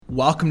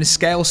Welcome to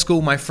Scale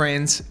School, my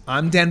friends.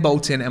 I'm Dan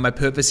Bolton, and my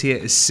purpose here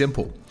is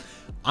simple.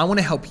 I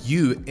want to help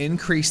you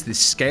increase the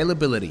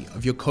scalability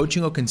of your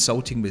coaching or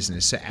consulting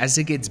business so as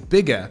it gets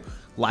bigger,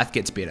 life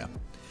gets better.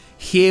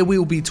 Here we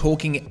will be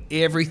talking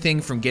everything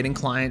from getting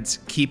clients,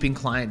 keeping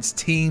clients,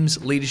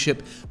 teams,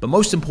 leadership, but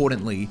most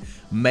importantly,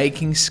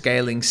 making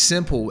scaling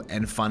simple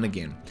and fun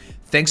again.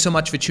 Thanks so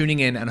much for tuning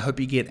in, and I hope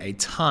you get a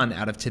ton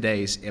out of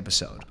today's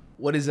episode.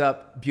 What is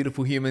up,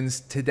 beautiful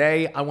humans?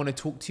 Today, I want to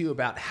talk to you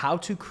about how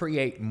to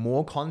create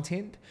more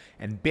content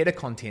and better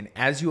content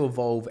as you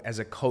evolve as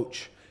a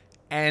coach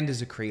and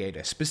as a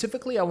creator.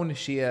 Specifically, I want to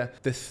share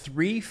the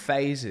 3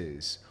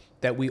 phases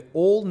that we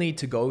all need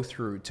to go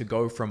through to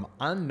go from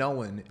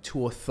unknown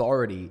to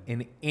authority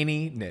in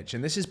any niche.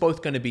 And this is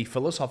both going to be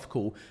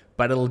philosophical,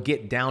 but it'll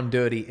get down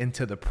dirty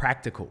into the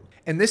practical.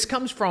 And this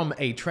comes from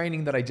a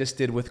training that I just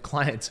did with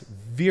clients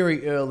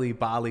very early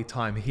Bali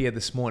time here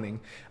this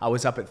morning. I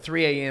was up at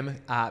 3 a.m.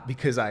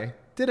 Because I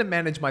didn't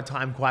manage my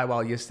time quite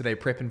well yesterday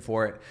prepping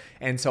for it.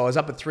 And so I was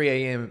up at 3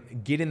 a.m.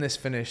 getting this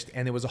finished,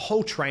 and there was a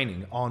whole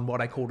training on what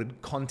I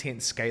called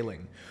content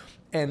scaling.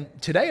 And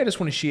today I just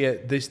want to share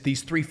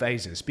these 3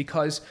 phases,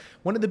 because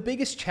one of the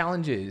biggest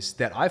challenges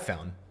that I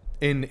found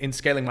in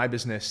scaling my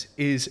business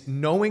is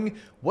knowing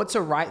what's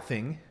a right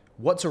thing,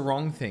 what's a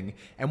wrong thing,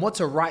 and what's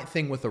a right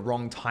thing with a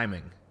wrong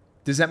timing.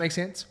 Does that make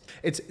sense?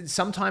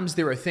 Sometimes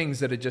there are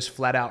things that are just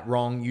flat out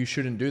wrong, you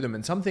shouldn't do them,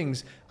 and some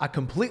things are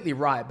completely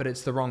right, but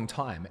it's the wrong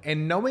time.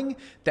 And knowing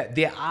that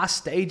there are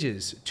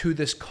stages to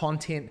this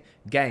content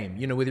game,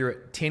 whether you're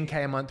at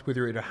 10K a month,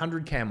 whether you're at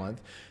 100K a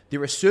month,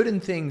 there are certain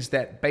things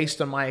that,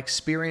 based on my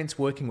experience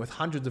working with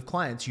hundreds of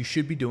clients, you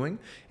should be doing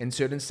in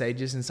certain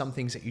stages, and some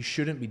things that you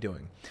shouldn't be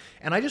doing.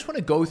 And I just want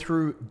to go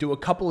through, do a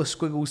couple of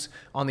squiggles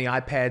on the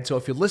iPad. So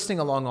if you're listening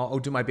along, I'll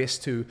do my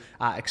best to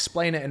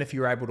explain it. And if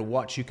you're able to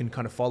watch, you can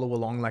kind of follow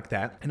along like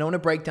that. And I want to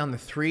break down the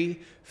 3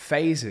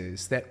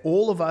 phases that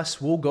all of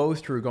us will go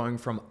through, going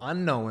from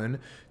unknown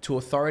to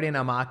authority in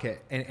our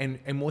market,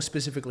 and more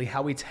specifically,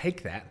 how we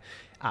take that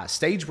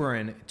stage we're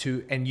in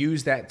and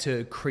use that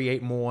to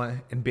create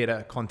more and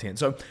better content.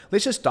 So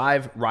let's just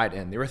dive right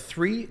in. There are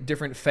 3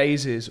 different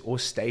phases or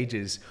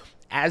stages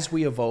as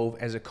we evolve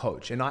as a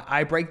coach. And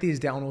I break these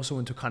down also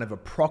into kind of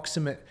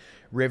approximate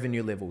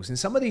revenue levels. And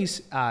some of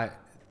these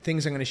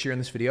things I'm going to share in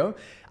this video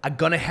are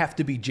going to have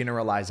to be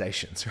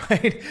generalizations,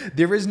 right?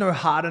 There is no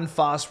hard and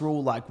fast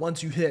rule like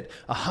once you hit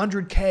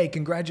 100K,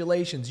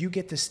 congratulations, you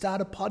get to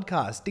start a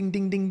podcast, ding,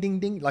 ding, ding, ding,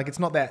 ding. Like, it's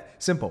not that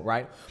simple,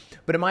 right?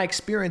 But in my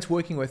experience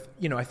working with,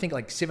 I think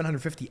like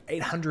 750,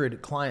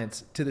 800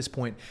 clients to this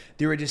point,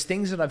 there are just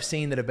things that I've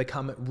seen that have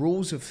become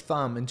rules of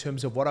thumb in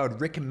terms of what I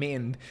would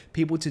recommend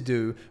people to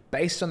do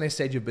based on their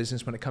stage of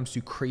business when it comes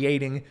to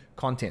creating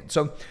content.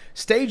 So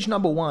stage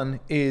number 1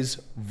 is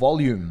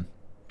volume.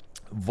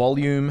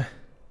 Volume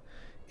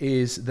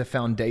is the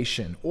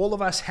foundation. All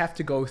of us have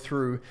to go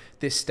through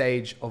this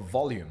stage of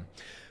volume.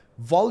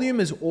 Volume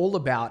is all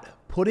about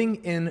putting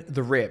in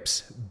the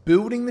reps,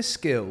 building the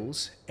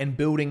skills, and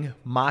building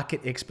market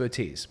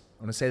expertise.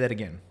 I want to say that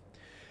again.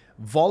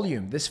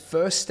 Volume, this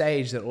first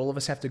stage that all of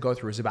us have to go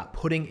through, is about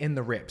putting in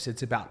the reps.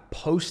 It's about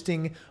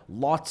posting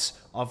lots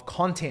of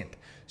content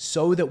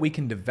so that we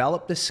can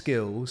develop the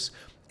skills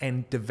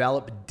and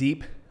develop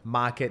deep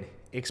market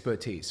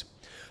expertise.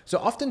 So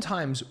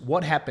oftentimes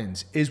what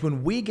happens is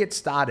when we get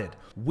started,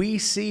 we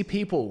see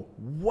people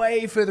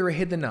way further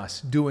ahead than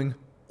us doing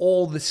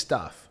all this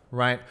stuff,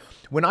 right?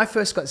 When I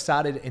first got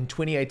started in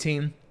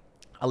 2018,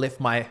 I left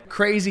my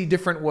crazy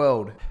different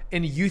world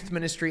in youth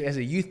ministry as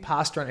a youth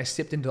pastor, and I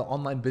stepped into the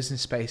online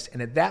business space.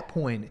 And at that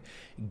point,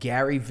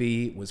 Gary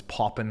Vee was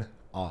popping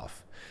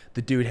off.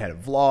 The dude had a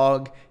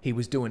vlog. He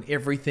was doing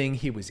everything.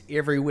 He was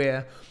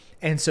everywhere.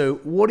 And so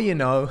what do you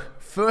know?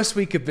 First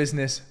week of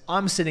business,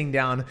 I'm sitting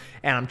down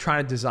and I'm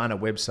trying to design a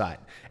website.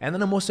 And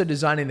then I'm also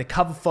designing the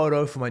cover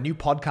photo for my new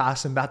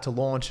podcast I'm about to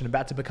launch and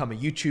about to become a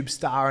YouTube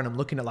star. And I'm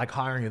looking at like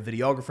hiring a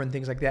videographer and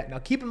things like that. Now,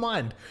 keep in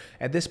mind,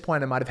 at this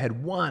point, I might have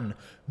had 1,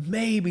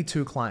 maybe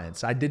 2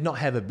 clients. I did not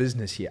have a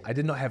business yet. I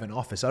did not have an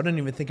office. I don't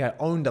even think I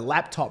owned a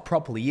laptop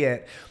properly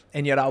yet.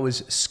 And yet I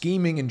was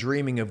scheming and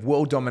dreaming of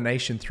world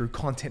domination through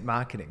content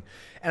marketing.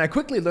 And I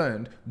quickly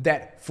learned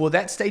that for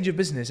that stage of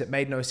business, it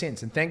made no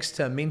sense. And thanks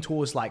to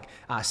mentors like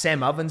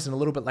Sam Ovens and a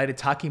little bit later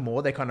Taki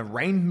Moore, they kind of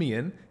reined me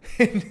in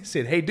and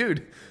said, hey,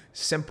 dude,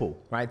 simple,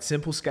 right?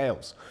 Simple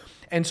scales.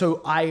 And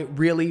so I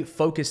really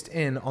focused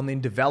in on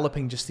then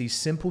developing just these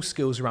simple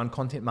skills around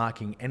content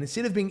marketing. And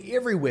instead of being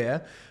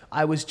everywhere,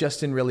 I was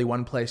just in really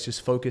one place,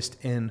 just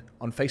focused in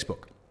on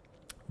Facebook.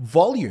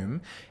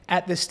 Volume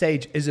at this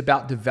stage is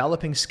about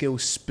developing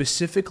skills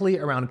specifically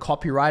around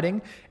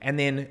copywriting, and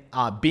then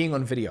being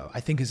on video, I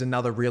think, is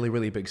another really,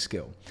 really big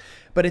skill.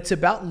 But it's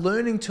about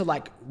learning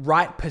to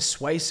write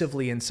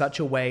persuasively in such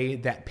a way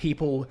that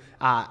people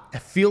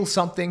feel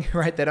something,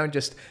 right? They don't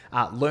just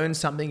learn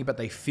something, but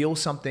they feel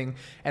something,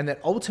 and that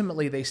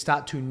ultimately they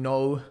start to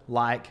know,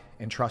 like,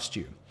 and trust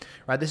you,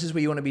 right? This is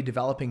where you want to be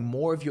developing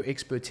more of your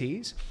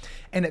expertise.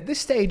 And at this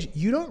stage,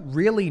 you don't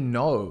really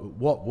know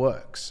what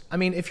works. I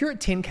mean, if you're at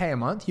 10K a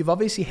month, you've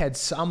obviously had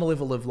some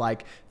level of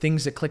like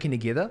things that clicking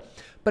together,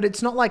 but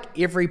it's not like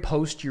every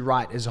post you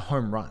write is a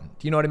home run.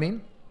 Do you know what I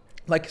mean?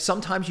 Like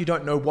sometimes you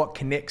don't know what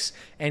connects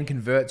and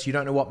converts. You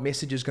don't know what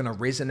message is going to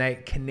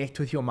resonate, connect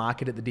with your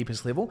market at the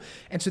deepest level.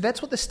 And so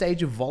that's what the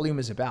stage of volume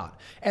is about.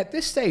 At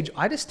this stage,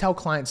 I just tell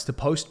clients to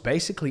post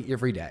basically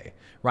every day,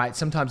 right?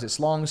 Sometimes it's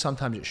long,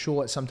 sometimes it's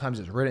short, sometimes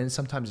it's written,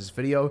 sometimes it's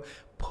video.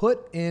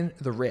 Put in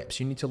the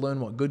reps. You need to learn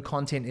what good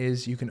content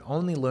is. You can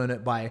only learn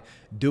it by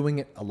doing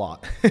it a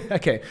lot.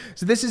 Okay,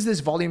 so this is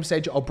this volume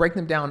stage. I'll break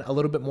them down a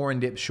little bit more in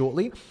depth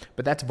shortly,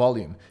 but that's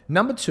volume.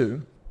 Number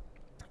 2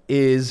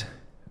 is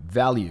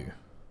value.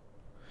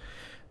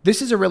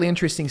 This is a really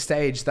interesting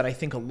stage that I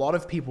think a lot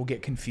of people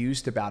get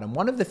confused about. And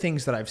one of the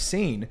things that I've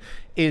seen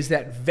is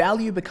that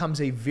value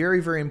becomes a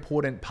very, very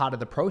important part of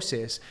the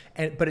process,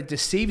 but it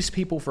deceives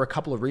people for a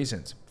couple of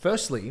reasons.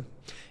 Firstly,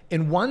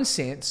 in one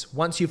sense,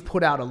 once you've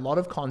put out a lot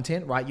of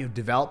content, right, you've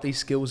developed these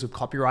skills of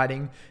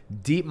copywriting,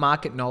 deep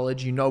market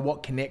knowledge, you know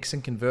what connects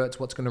and converts,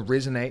 what's going to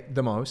resonate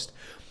the most,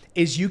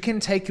 is you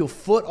can take your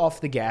foot off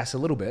the gas a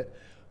little bit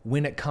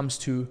when it comes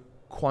to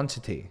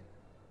quantity.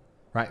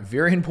 Right?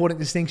 Very important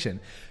distinction.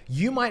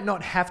 You might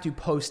not have to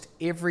post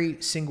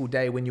every single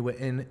day when you were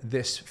in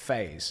this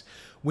phase.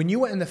 When you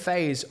were in the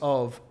phase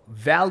of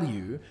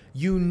value,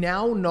 you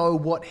now know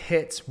what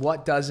hits,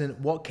 what doesn't,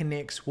 what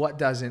connects, what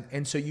doesn't.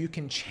 And so you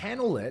can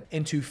channel it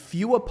into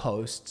fewer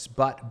posts,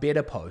 but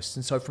better posts.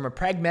 And so from a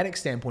pragmatic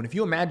standpoint, if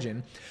you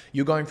imagine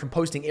you're going from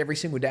posting every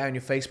single day on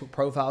your Facebook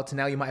profile to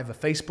now you might have a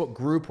Facebook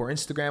group or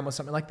Instagram or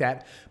something like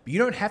that, but you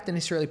don't have to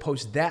necessarily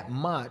post that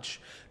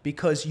much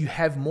because you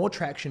have more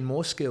traction,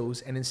 more skills.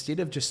 And instead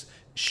of just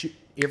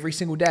every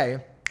single day,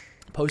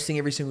 posting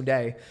every single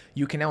day,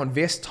 you can now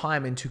invest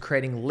time into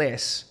creating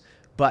less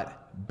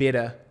but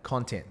better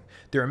content.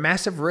 There are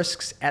massive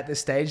risks at this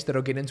stage that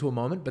I'll get into in a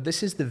moment, but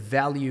this is the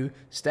value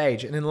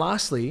stage. And then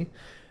lastly,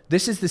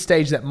 this is the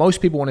stage that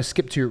most people want to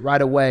skip to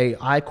right away.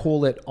 I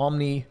call it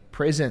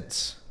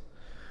omnipresence.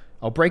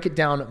 I'll break it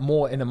down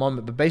more in a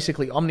moment, but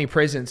basically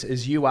omnipresence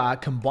is you are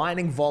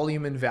combining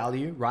volume and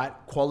value, right?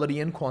 Quality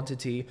and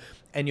quantity,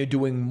 and you're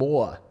doing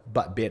more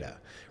but better,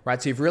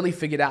 right? So you've really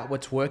figured out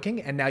what's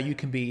working, and now you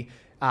can be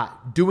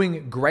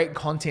doing great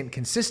content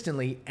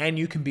consistently, and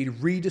you can be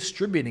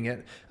redistributing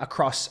it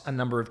across a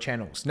number of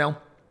channels. Now,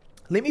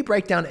 let me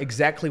break down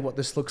exactly what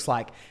this looks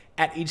like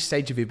at each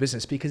stage of your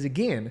business, because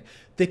again,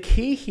 the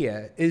key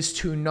here is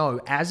to know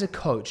as a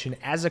coach and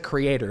as a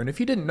creator, and if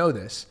you didn't know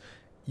this,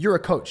 you're a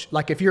coach.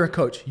 Like if you're a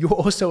coach, you're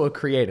also a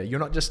creator. You're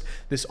not just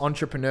this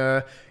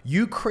entrepreneur.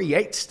 You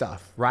create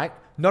stuff, right?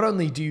 Not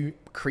only do you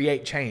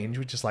create change,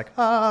 which is like,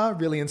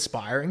 really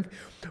inspiring,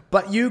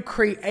 but you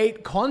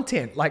create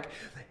content. Like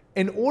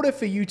in order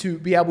for you to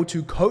be able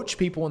to coach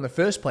people in the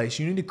first place,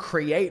 you need to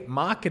create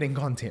marketing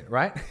content,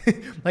 right?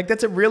 Like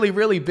that's a really,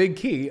 really big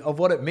key of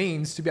what it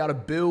means to be able to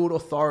build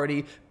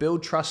authority,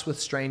 build trust with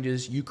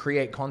strangers. You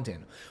create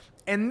content.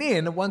 And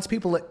then once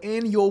people are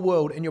in your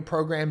world, in your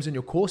programs, in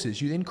your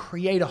courses, you then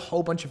create a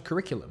whole bunch of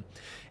curriculum.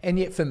 And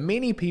yet for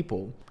many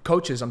people,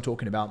 coaches I'm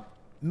talking about,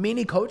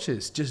 many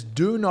coaches just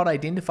do not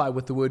identify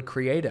with the word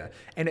creator.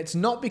 And it's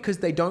not because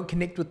they don't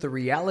connect with the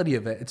reality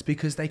of it. It's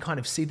because they kind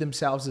of see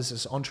themselves as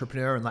this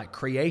entrepreneur, and like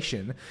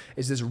creation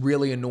is this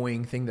really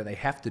annoying thing that they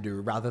have to do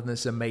rather than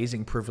this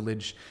amazing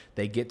privilege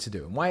they get to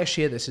do. And why I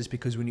share this is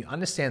because when you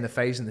understand the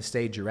phase and the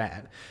stage you're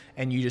at,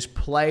 and you just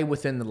play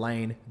within the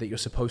lane that you're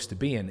supposed to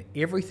be in,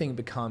 everything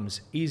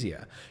becomes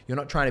easier. You're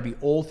not trying to be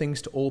all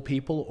things to all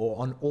people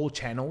or on all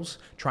channels,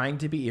 trying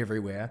to be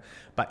everywhere,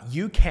 but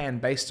you can,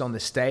 based on the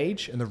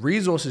stage and the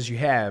resources you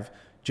have,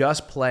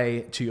 just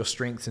play to your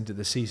strengths and to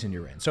the season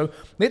you're in. So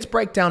let's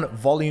break down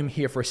volume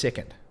here for a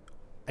second.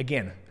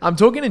 Again, I'm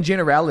talking in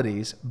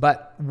generalities,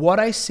 but what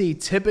I see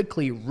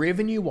typically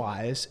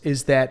revenue-wise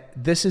is that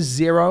this is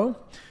 0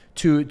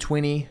 to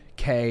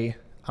 20K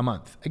a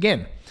month.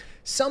 Again,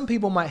 some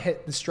people might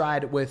hit the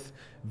stride with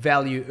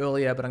value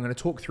earlier, but I'm going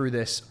to talk through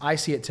this. I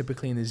see it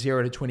typically in the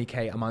 0 to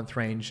 20K a month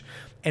range.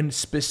 And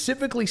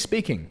specifically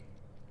speaking,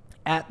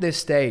 at this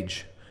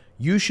stage,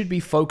 you should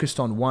be focused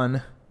on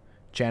one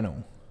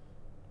channel.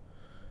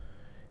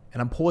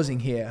 And I'm pausing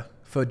here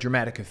for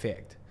dramatic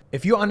effect.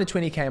 If you're under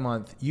 20K a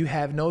month, you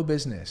have no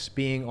business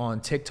being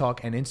on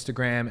TikTok and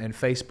Instagram and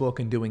Facebook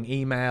and doing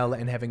email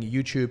and having a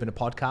YouTube and a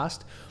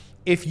podcast.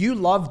 If you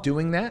love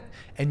doing that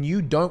and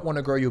you don't want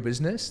to grow your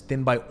business,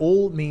 then by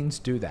all means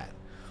do that.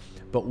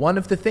 But one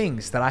of the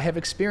things that I have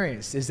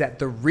experienced is that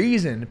the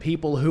reason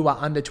people who are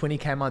under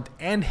 20K a month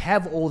and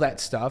have all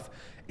that stuff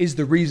is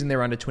the reason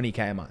they're under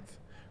 20K a month,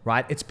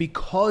 right? It's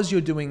because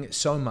you're doing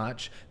so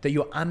much that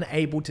you're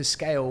unable to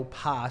scale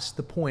past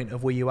the point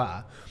of where you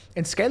are.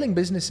 And scaling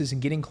businesses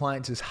and getting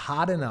clients is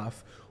hard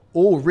enough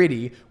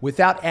already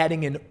without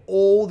adding in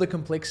all the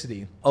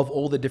complexity of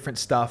all the different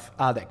stuff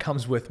that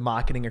comes with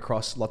marketing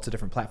across lots of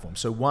different platforms.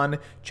 So one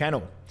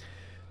channel.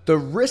 The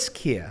risk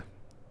here,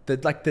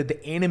 the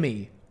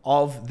enemy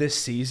of this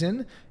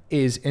season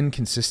is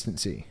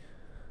inconsistency.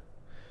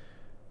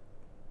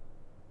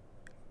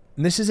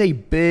 And this is a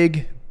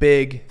big,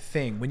 big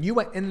thing. When you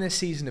are in this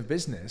season of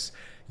business,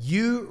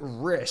 you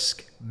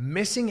risk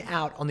missing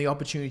out on the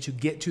opportunity to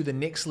get to the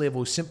next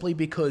level simply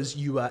because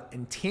you are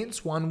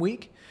intense one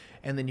week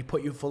and then you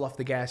put your foot off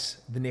the gas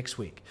the next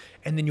week.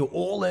 And then you're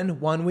all in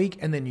one week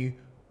and then you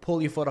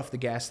pull your foot off the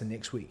gas the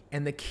next week.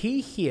 And the key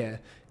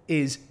here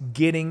is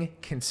getting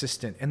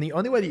consistent. And the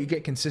only way that you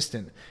get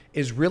consistent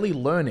is really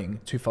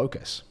learning to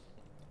focus.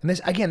 And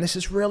this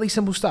is really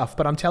simple stuff,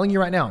 but I'm telling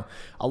you right now,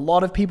 a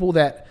lot of people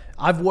that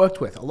I've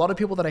worked with, a lot of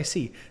people that I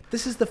see,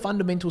 this is the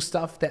fundamental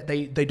stuff that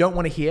they don't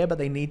want to hear, but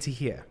they need to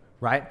hear,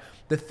 right?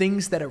 The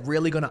things that are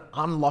really going to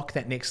unlock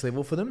that next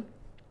level for them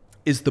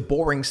is the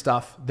boring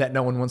stuff that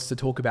no one wants to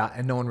talk about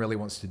and no one really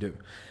wants to do.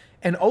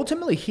 And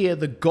ultimately here,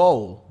 the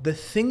goal, the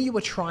thing you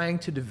are trying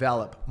to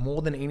develop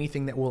more than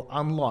anything that will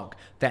unlock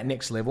that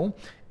next level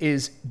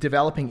is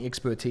developing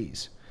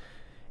expertise.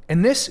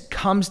 And this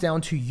comes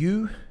down to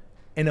you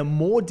in a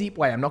more deep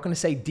way. I'm not going to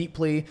say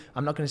deeply,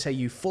 I'm not going to say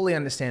you fully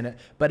understand it,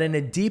 but in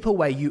a deeper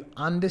way, you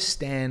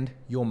understand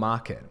your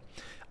market.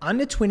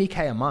 Under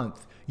 20K a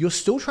month, you're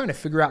still trying to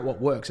figure out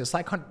what works. It's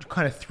like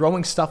kind of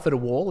throwing stuff at a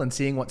wall and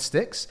seeing what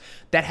sticks.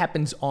 That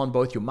happens on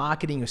both your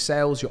marketing, your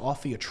sales, your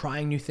offer, you're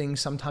trying new things.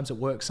 Sometimes it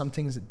works, some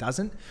things it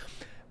doesn't.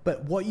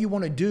 But what you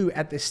want to do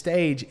at this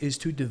stage is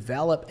to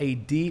develop a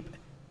deeper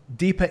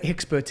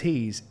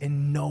expertise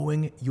in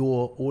knowing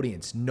your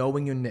audience,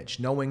 knowing your niche,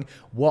 knowing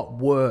what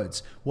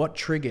words, what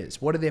triggers,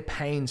 what are their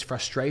pains,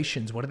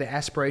 frustrations, what are their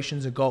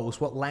aspirations or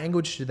goals, what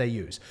language do they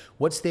use,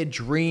 what's their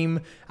dream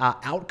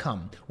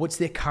outcome, what's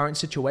their current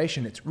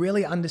situation. It's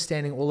really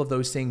understanding all of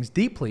those things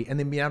deeply and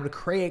then being able to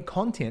create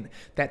content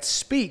that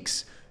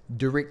speaks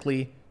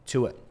directly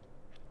to it.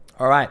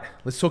 All right,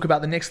 let's talk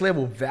about the next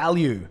level,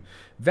 value.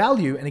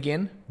 Value, and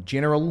again,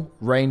 general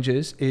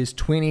ranges is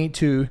 20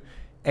 to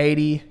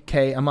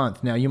 80K a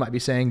month. Now you might be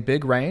saying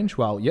big range.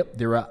 Well, yep,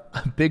 there are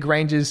big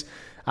ranges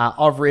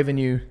of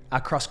revenue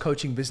across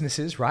coaching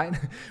businesses, right?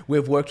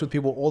 We've worked with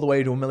people all the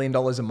way to $1 million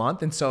a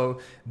month. And so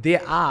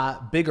there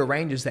are bigger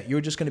ranges that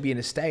you're just going to be in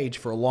a stage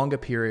for a longer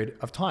period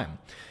of time.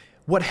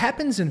 What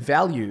happens in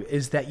value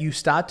is that you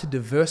start to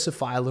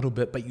diversify a little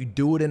bit, but you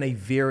do it in a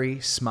very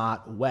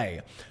smart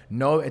way.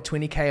 No, at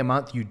 20K a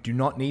month, you do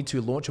not need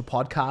to launch a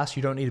podcast.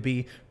 You don't need to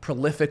be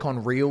prolific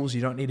on Reels.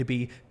 You don't need to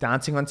be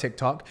dancing on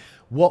TikTok.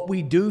 What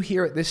we do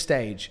here at this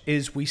stage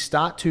is we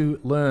start to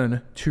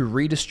learn to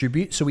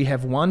redistribute. So we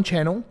have one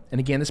channel, and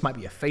again, this might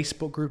be a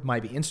Facebook group,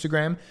 might be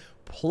Instagram,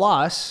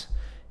 plus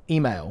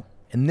email.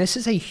 And this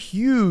is a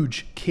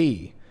huge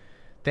key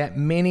that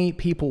many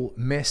people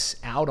miss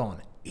out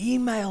on.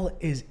 Email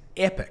is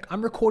epic.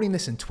 I'm recording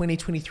this in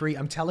 2023.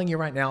 I'm telling you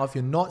right now, if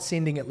you're not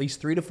sending at least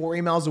 3 to 4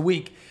 emails a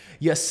week,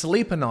 you're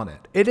sleeping on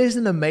it. It is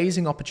an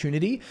amazing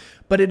opportunity,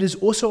 but it is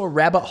also a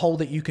rabbit hole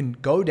that you can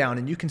go down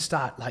and you can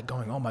start like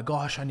going, oh my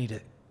gosh, I need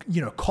a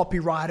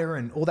copywriter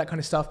and all that kind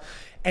of stuff.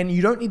 And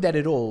you don't need that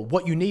at all.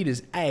 What you need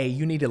is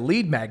you need a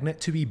lead magnet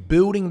to be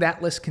building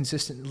that list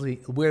consistently,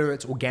 whether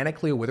it's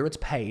organically or whether it's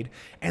paid.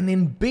 And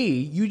then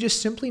B, you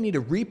just simply need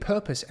to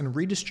repurpose and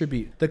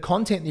redistribute the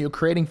content that you're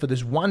creating for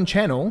this one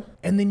channel,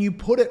 and then you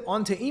put it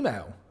onto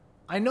email.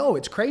 I know,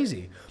 it's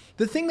crazy.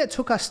 The thing that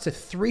took us to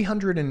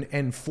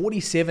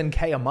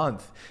 347K a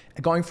month,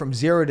 going from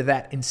zero to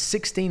that in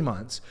 16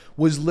 months,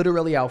 was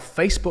literally our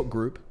Facebook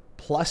group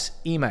plus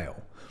email.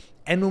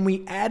 And when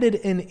we added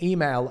in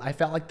email, I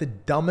felt like the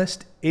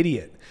dumbest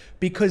idiot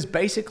because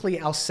basically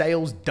our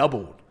sales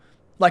doubled.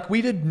 Like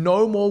we did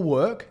no more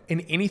work in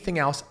anything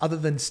else other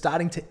than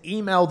starting to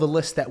email the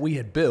list that we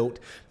had built.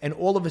 And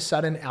all of a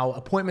sudden our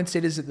appointment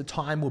setters at the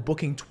time were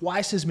booking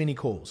twice as many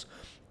calls.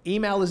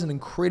 Email is an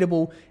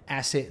incredible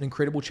asset, an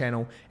incredible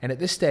channel. And at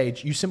this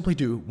stage, you simply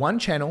do one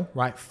channel,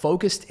 right?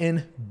 Focused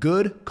in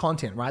good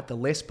content, right? The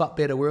less but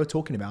better we were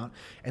talking about.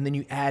 And then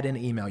you add in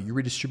email. You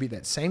redistribute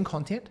that same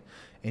content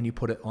and you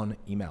put it on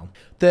email.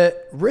 The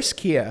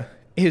risk here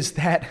is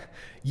that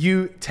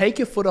you take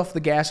your foot off the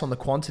gas on the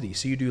quantity.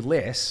 So you do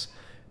less,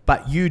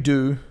 but you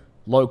do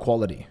low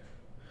quality,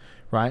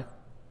 right?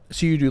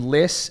 So you do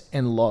less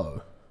and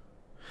low.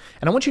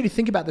 And I want you to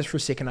think about this for a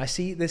second. I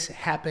see this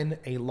happen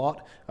a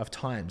lot of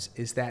times,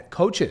 is that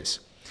coaches,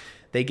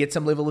 they get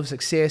some level of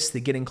success,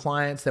 they're getting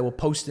clients, they will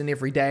post in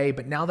every day,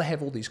 but now they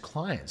have all these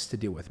clients to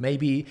deal with.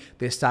 Maybe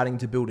they're starting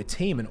to build a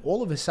team, and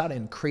all of a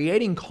sudden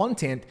creating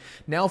content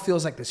now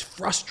feels like this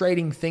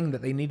frustrating thing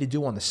that they need to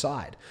do on the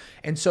side.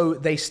 And so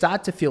they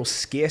start to feel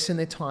scarce in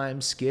their time,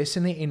 scarce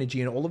in their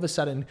energy, and all of a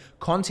sudden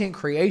content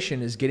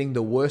creation is getting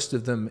the worst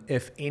of them,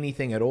 if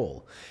anything at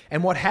all.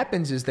 And what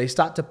happens is they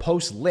start to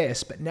post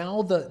less, but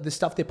now the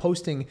stuff they're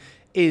posting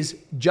is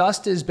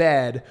just as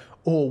bad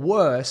or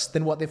worse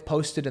than what they've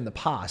posted in the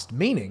past,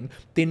 meaning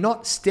they're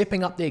not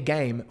stepping up their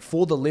game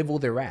for the level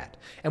they're at.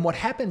 And what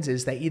happens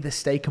is they either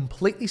stay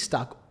completely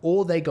stuck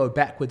or they go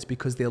backwards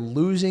because they're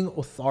losing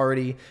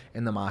authority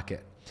in the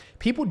market.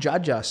 People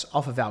judge us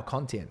off of our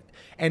content.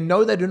 And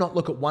no, they do not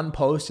look at one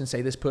post and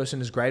say this person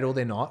is great or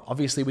they're not.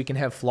 Obviously, we can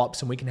have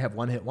flops and we can have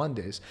one-hit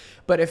wonders.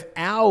 But if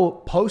our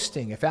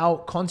posting, if our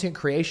content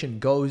creation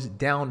goes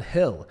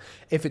downhill,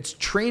 if it's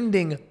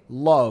trending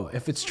low,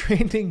 if it's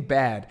trending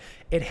bad,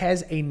 it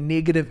has a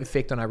negative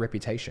effect on our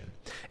reputation.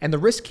 And the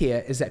risk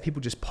here is that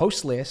people just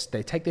post less,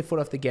 they take their foot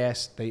off the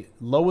gas, they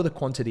lower the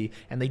quantity,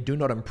 and they do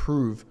not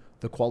improve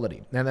the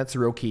quality. Now that's the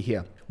real key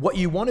here. What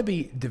you want to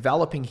be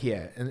developing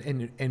here,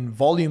 in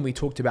volume we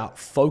talked about,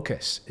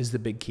 focus is the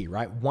big key,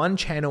 right? One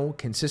channel,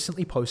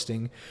 consistently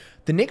posting.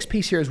 The next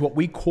piece here is what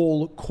we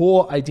call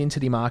core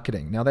identity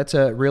marketing. Now that's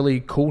a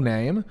really cool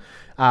name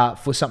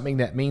for something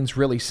that means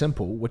really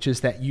simple, which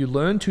is that you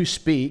learn to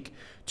speak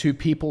to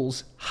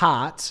people's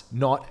hearts,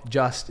 not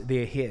just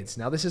their heads.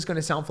 Now this is going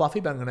to sound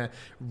fluffy, but I'm going to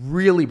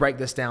really break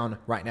this down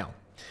right now.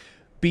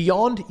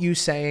 Beyond you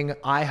saying,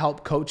 I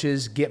help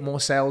coaches get more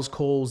sales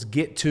calls,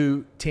 get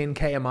to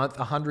 10K a month,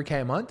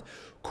 100K a month,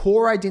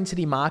 core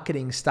identity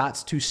marketing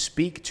starts to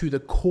speak to the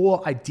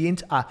core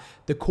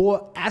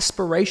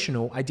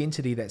aspirational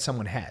identity that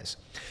someone has.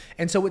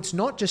 And so it's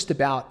not just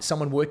about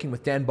someone working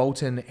with Dan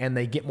Bolton and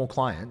they get more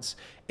clients.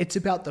 It's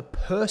about the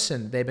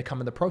person they become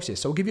in the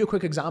process. So I'll give you a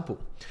quick example.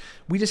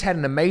 We just had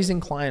an amazing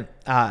client,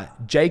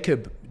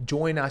 Jacob,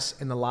 join us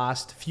in the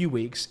last few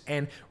weeks,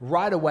 and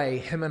right away,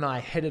 him and I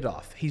hit it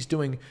off. He's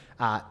doing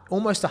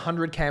almost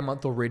 100K a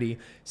month already,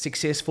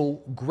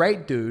 successful,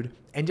 great dude,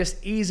 and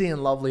just easy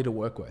and lovely to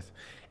work with.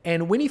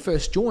 And when he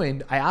first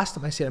joined, I asked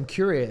him, I said, I'm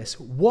curious,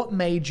 what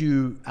made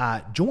you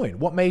join?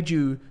 What made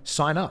you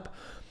sign up?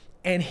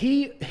 And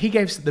he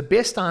gave the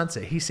best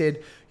answer. He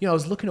said, I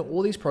was looking at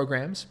all these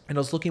programs and I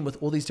was looking with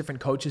all these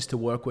different coaches to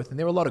work with. And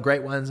there were a lot of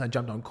great ones. I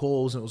jumped on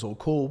calls and it was all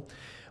cool.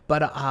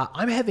 But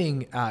I'm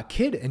having a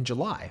kid in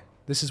July.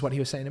 This is what he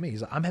was saying to me.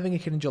 He's like, I'm having a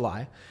kid in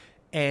July.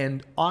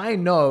 And I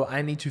know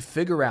I need to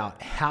figure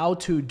out how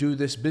to do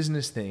this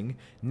business thing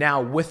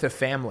now with a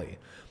family.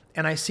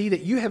 And I see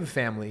that you have a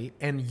family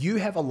and you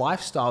have a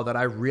lifestyle that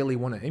I really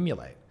want to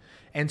emulate.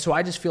 And so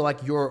I just feel like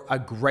you're a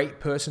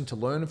great person to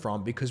learn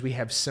from because we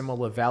have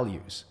similar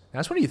values. Now, I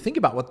just want you to think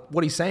about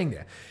what he's saying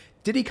there.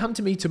 Did he come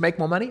to me to make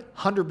more money?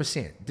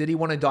 100%. Did he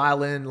want to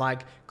dial in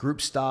like group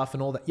stuff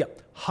and all that?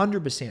 Yep,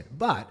 100%.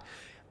 But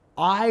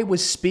I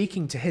was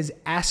speaking to his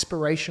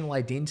aspirational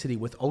identity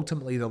with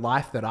ultimately the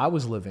life that I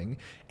was living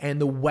and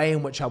the way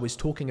in which I was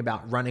talking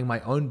about running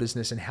my own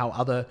business and how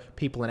other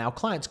people and our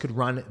clients could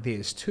run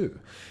theirs too.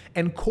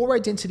 And core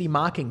identity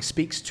marketing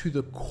speaks to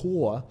the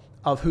core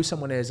of who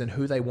someone is and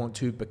who they want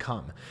to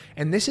become.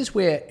 And this is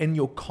where in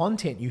your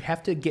content, you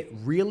have to get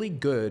really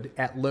good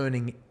at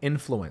learning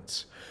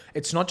influence.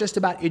 It's not just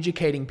about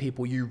educating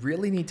people. You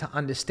really need to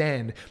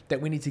understand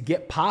that we need to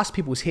get past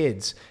people's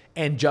heads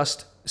and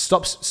just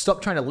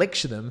stop trying to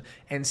lecture them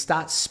and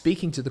start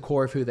speaking to the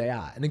core of who they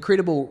are. An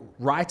incredible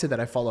writer that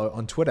I follow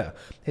on Twitter,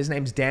 his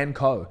name's Dan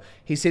Coe.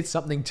 He said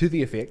something to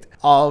the effect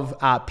of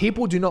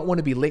people do not want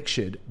to be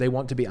lectured, they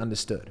want to be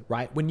understood,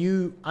 right? When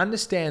you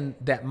understand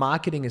that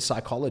marketing is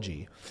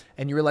psychology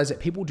and you realize that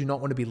people do not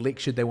want to be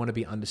lectured, they want to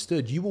be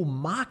understood, you will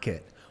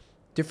market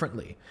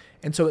differently.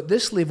 And so at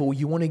this level,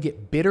 you want to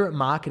get better at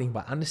marketing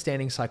by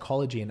understanding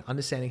psychology and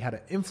understanding how to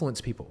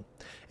influence people.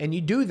 And you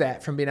do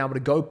that from being able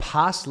to go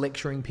past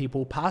lecturing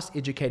people, past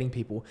educating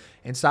people,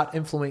 and start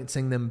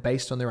influencing them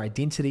based on their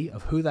identity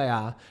of who they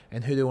are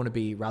and who they want to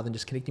be, rather than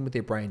just connecting with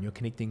their brain, you're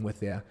connecting with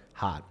their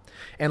heart.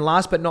 And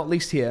last but not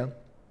least here,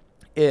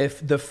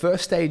 if the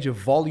first stage of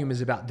volume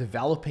is about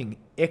developing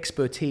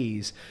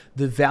expertise,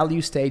 the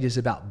value stage is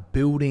about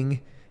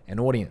building an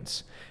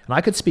audience. And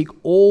I could speak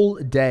all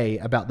day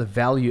about the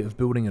value of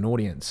building an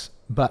audience,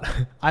 but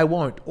I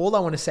won't. All I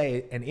want to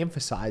say and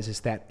emphasize is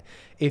that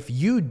if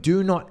you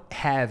do not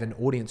have an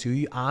audience, or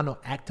you are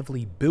not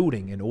actively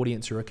building an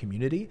audience or a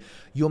community,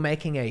 you're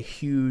making a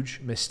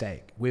huge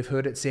mistake. We've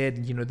heard it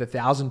said, the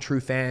 1,000 true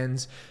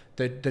fans,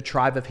 the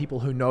tribe of people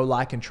who know,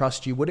 like, and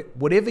trust you,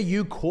 whatever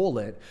you call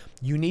it,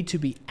 you need to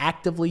be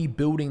actively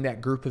building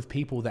that group of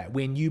people that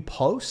when you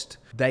post,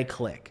 they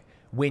click.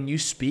 When you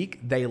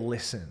speak, they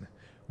listen.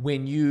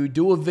 When you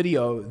do a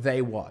video,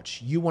 they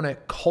watch. You want to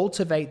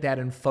cultivate that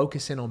and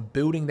focus in on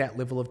building that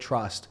level of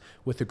trust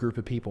with a group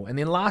of people. And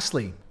then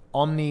lastly,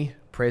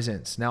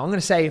 omnipresence. Now, I'm going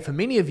to say for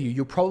many of you,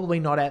 you're probably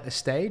not at the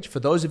stage. For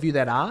those of you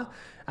that are,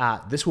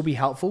 this will be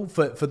helpful.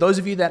 For those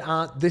of you that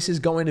aren't, this is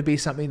going to be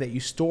something that you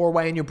store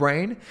away in your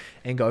brain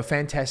and go,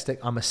 fantastic,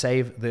 I'm going to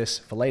save this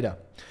for later.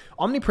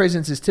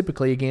 Omnipresence is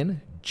typically,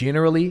 again,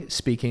 generally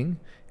speaking,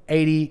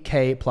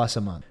 $80K plus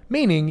a month,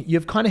 meaning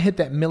you've kind of hit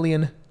that $1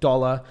 million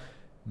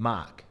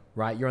mark,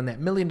 right? You're on that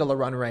 $1 million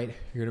run rate,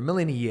 you're at $1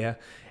 million a year,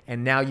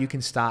 and now you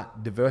can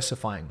start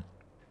diversifying.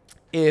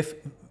 If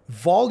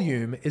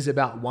volume is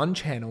about one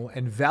channel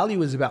and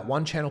value is about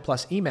one channel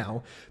plus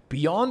email,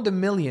 beyond $1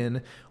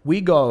 million, we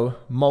go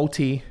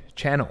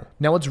multi-channel.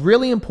 Now, what's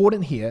really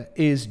important here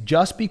is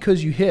just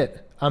because you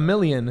hit $1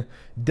 million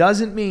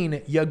doesn't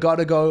mean you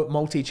gotta go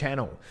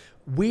multi-channel.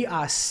 We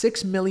are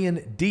 6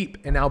 million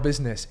deep in our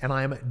business, and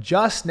I am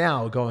just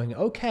now going,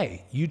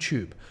 okay,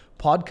 YouTube,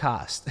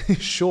 podcast,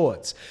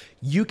 shorts,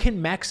 you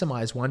can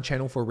maximize one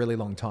channel for a really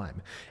long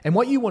time. And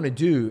what you want to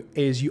do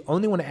is you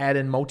only want to add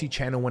in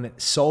multi-channel when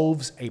it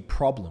solves a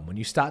problem. When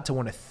you start to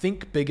want to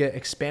think bigger,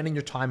 expanding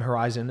your time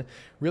horizon,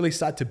 really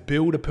start to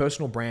build a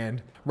personal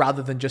brand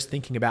rather than just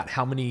thinking about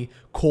how many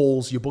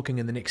calls you're booking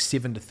in the next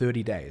 7 to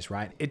 30 days,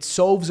 right? It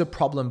solves a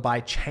problem by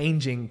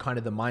changing kind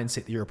of the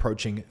mindset that you're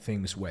approaching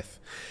things with.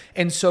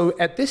 And so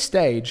at this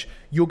stage,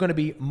 you're going to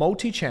be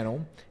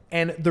multi-channel,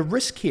 and the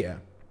risk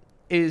here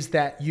is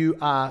that you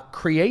are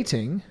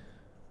creating,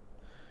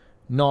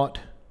 not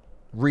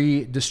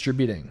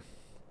redistributing.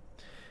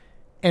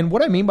 And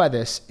what I mean by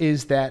this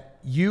is that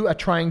you are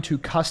trying to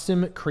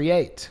custom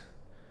create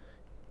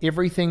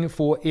everything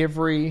for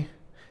every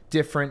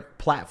different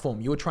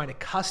platform. You're trying to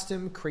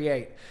custom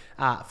create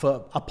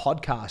for a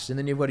podcast, and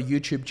then you've got a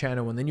YouTube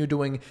channel, and then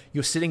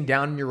you're sitting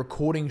down and you're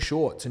recording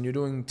shorts and you're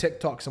doing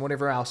TikToks and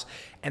whatever else.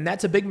 And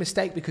that's a big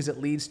mistake because it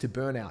leads to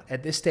burnout.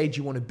 At this stage,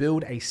 you want to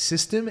build a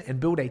system and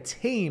build a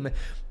team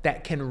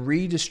that can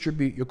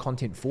redistribute your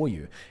content for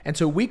you. And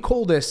so we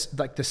call this,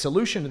 like the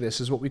solution to this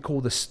is what we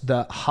call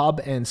the hub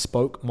and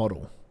spoke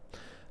model.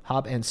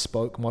 Hub and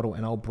spoke model,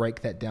 and I'll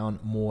break that down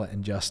more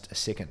in just a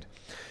second.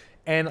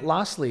 And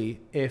lastly,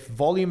 if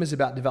volume is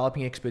about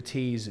developing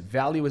expertise,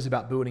 value is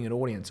about building an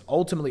audience,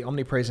 ultimately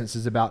omnipresence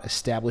is about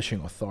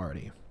establishing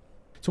authority.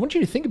 So I want you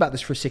to think about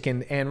this for a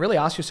second and really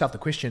ask yourself the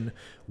question,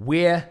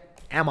 where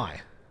am I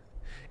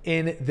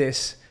in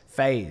this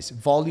phase?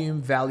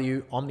 Volume,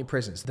 value,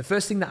 omnipresence. The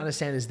first thing to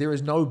understand is there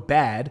is no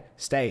bad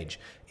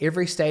stage.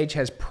 Every stage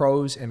has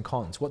pros and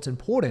cons. What's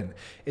important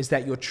is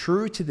that you're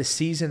true to the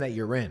season that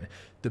you're in.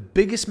 The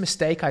biggest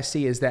mistake I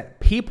see is that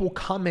people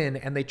come in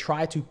and they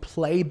try to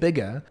play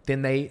bigger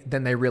than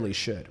they really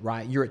should,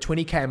 right? You're at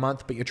 20K a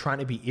month, but you're trying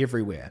to be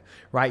everywhere,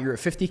 right? You're at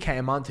 50K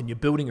a month and you're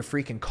building a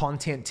freaking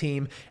content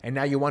team, and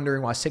now you're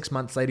wondering why 6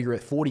 months later you're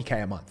at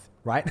 40K a month,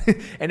 right?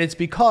 And it's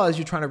because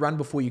you're trying to run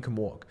before you can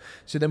walk.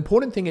 So the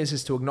important thing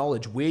is to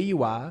acknowledge where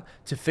you are,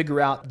 to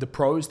figure out the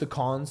pros, the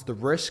cons, the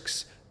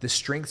risks, the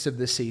strengths of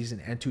this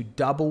season, and to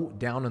double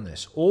down on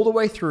this. All the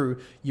way through,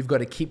 you've got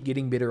to keep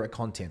getting better at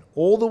content.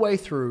 All the way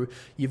through,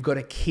 you've got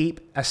to keep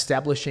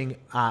establishing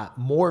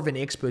more of an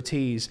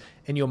expertise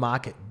in your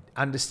market,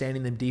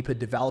 understanding them deeper,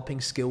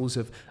 developing skills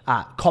of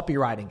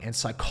copywriting and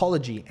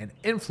psychology and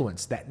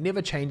influence. That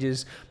never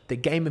changes. The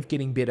game of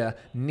getting better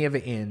never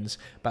ends.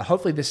 But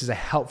hopefully this is a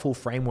helpful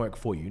framework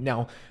for you.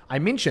 Now, I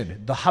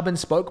mentioned the hub and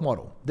spoke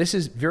model. This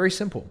is very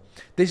simple.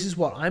 This is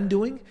what I'm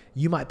doing.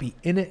 You might be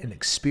in it and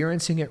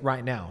experiencing it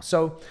right now.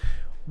 So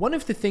one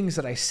of the things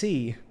that I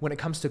see when it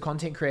comes to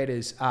content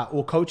creators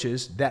or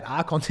coaches that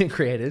are content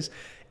creators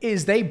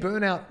is they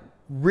burn out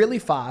really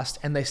fast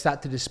and they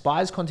start to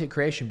despise content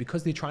creation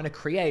because they're trying to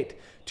create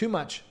too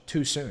much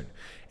too soon.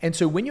 And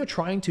so when you're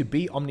trying to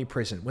be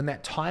omnipresent, when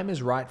that time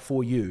is right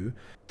for you,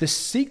 the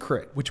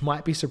secret, which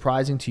might be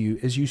surprising to you,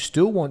 is you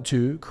still want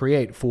to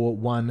create for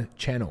one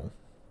channel.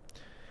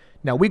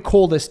 Now, we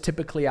call this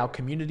typically our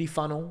community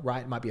funnel,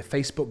 right? It might be a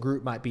Facebook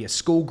group, might be a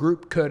school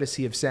group,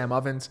 courtesy of Sam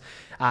Ovens.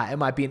 It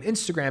might be an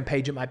Instagram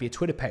page, it might be a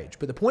Twitter page.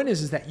 But the point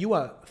is that you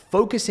are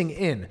focusing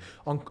in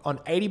on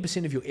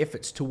 80% of your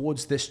efforts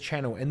towards this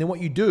channel. And then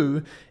what you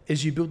do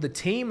is you build the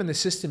team and the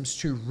systems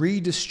to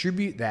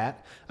redistribute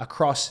that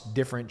across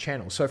different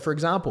channels. So for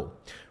example,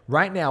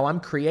 right now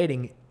I'm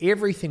creating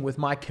everything with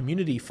my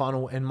community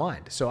funnel in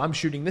mind. So I'm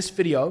shooting this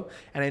video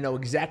and I know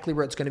exactly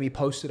where it's going to be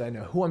posted. I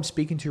know who I'm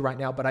speaking to right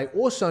now, but I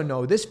also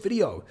know this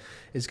video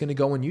is going to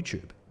go on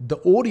YouTube. The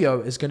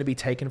audio is going to be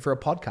taken for a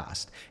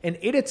podcast. An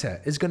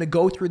editor is going to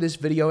go through this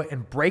video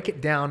and break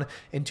it down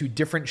into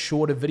different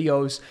shorter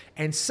videos.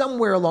 And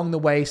somewhere along the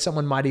way,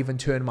 someone might even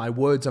turn my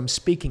words I'm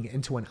speaking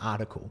into an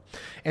article.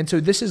 And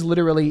so this is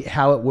literally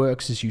how it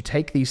works, is you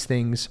take these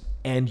things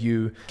and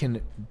you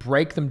can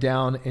break them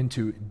down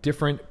into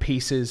different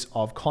pieces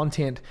of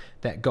content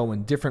that go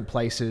in different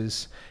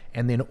places.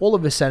 And then all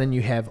of a sudden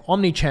you have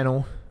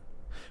omni-channel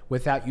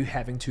without you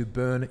having to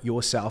burn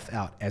yourself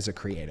out as a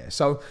creator.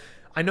 So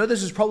I know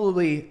this is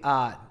probably,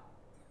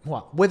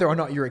 whether or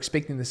not you're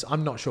expecting this,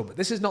 I'm not sure, but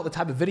this is not the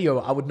type of video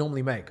I would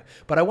normally make.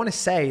 But I want to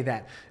say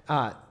that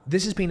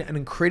this has been an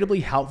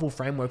incredibly helpful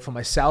framework for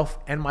myself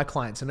and my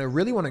clients. And I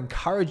really want to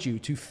encourage you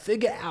to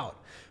figure out,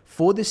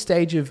 for this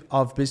stage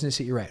of business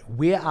that you're at,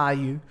 where are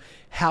you?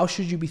 How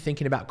should you be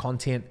thinking about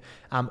content?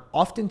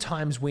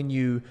 Oftentimes when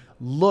you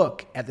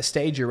look at the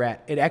stage you're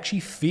at, it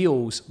actually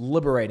feels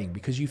liberating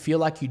because you feel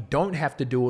like you don't have to do